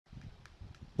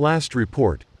Last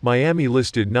report, Miami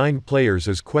listed 9 players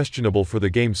as questionable for the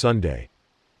game Sunday,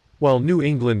 while New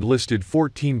England listed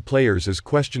 14 players as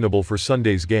questionable for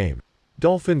Sunday's game.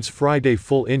 Dolphins' Friday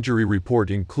full injury report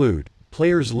include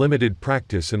players limited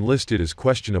practice and listed as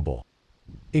questionable.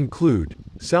 Include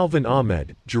Salvon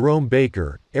Ahmed, Jerome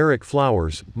Baker, Eric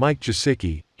Flowers, Mike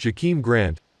Gesicki, Jakeem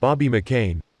Grant, Bobby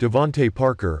McCain, DeVante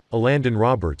Parker, Elandon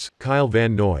Roberts, Kyle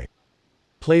Van Noy.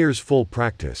 Players full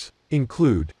practice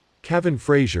include Kevin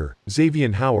Frazier,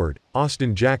 Xavien Howard,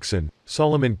 Austin Jackson,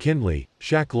 Solomon Kindley,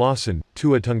 Shaq Lawson,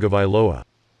 Tua Tagovailoa.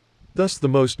 Thus the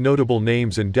most notable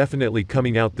names and definitely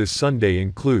coming out this Sunday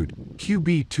include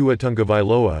QB Tua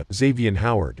Tagovailoa, Xavien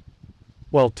Howard.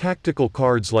 While tactical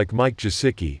cards like Mike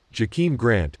Gesicki, Jakeem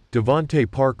Grant, DeVante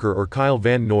Parker or Kyle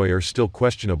Van Noy are still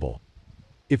questionable.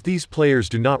 If these players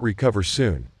do not recover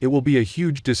soon, it will be a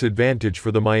huge disadvantage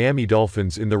for the Miami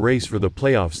Dolphins in the race for the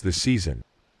playoffs this season.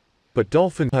 But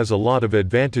Dolphins has a lot of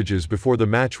advantages before the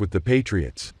match with the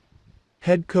Patriots.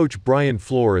 Head coach Brian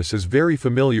Flores is very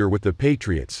familiar with the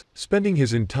Patriots, spending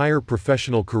his entire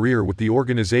professional career with the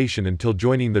organization until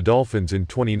joining the Dolphins in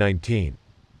 2019.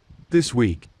 This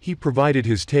week, he provided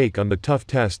his take on the tough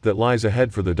test that lies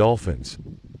ahead for the Dolphins.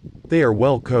 They are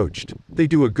well coached. They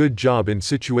do a good job in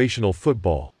situational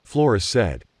football, Flores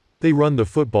said. They run the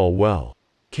football well.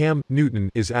 Cam Newton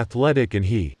is athletic and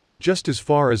just as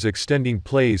far as extending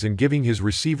plays and giving his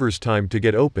receivers time to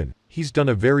get open, he's done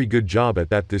a very good job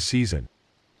at that this season.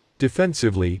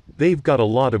 Defensively, they've got a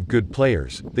lot of good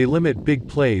players, they limit big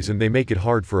plays and they make it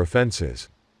hard for offenses.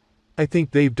 I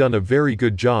think they've done a very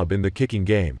good job in the kicking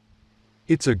game.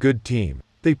 It's a good team.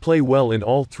 They play well in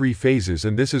all 3 phases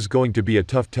and this is going to be a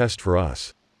tough test for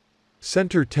us.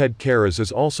 Center Ted Karras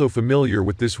is also familiar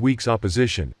with this week's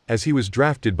opposition, as he was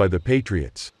drafted by the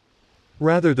Patriots.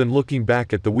 Rather than looking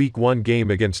back at the Week 1 game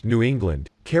against New England,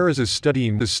 Karras is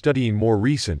studying more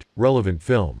recent, relevant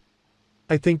film.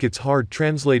 I think it's hard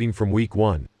translating from Week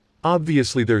 1.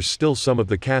 Obviously there's still some of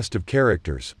the cast of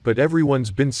characters, but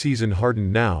everyone's been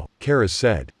season-hardened now, Karras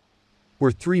said. We're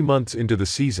 3 months into the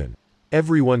season.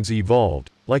 Everyone's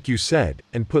evolved, like you said,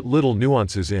 and put little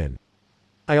nuances in.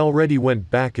 I already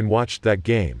went back and watched that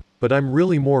game, but I'm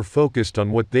really more focused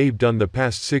on what they've done the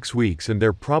past 6 weeks and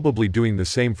they're probably doing the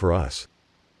same for us.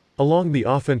 Along the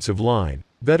offensive line,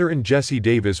 veteran Jesse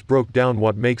Davis broke down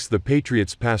what makes the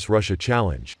Patriots' pass rush a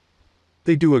challenge.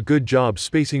 They do a good job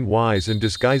spacing wise and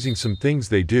disguising some things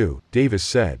they do, Davis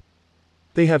said.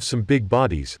 They have some big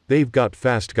bodies, they've got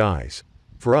fast guys.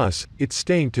 For us, it's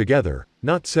staying together,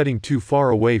 not setting too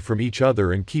far away from each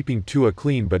other and keeping Tua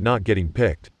clean but not getting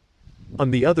picked.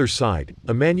 On the other side,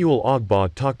 Emmanuel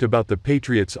Ogbah talked about the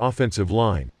Patriots' offensive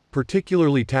line,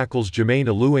 particularly tackles Jermaine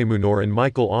Oluwaseun and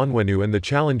Michael Onwenu and the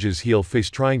challenges he'll face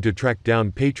trying to track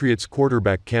down Patriots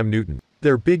quarterback Cam Newton.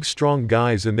 They're big strong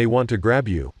guys and they want to grab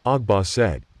you, Ogbah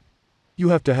said. You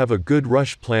have to have a good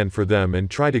rush plan for them and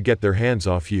try to get their hands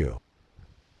off you.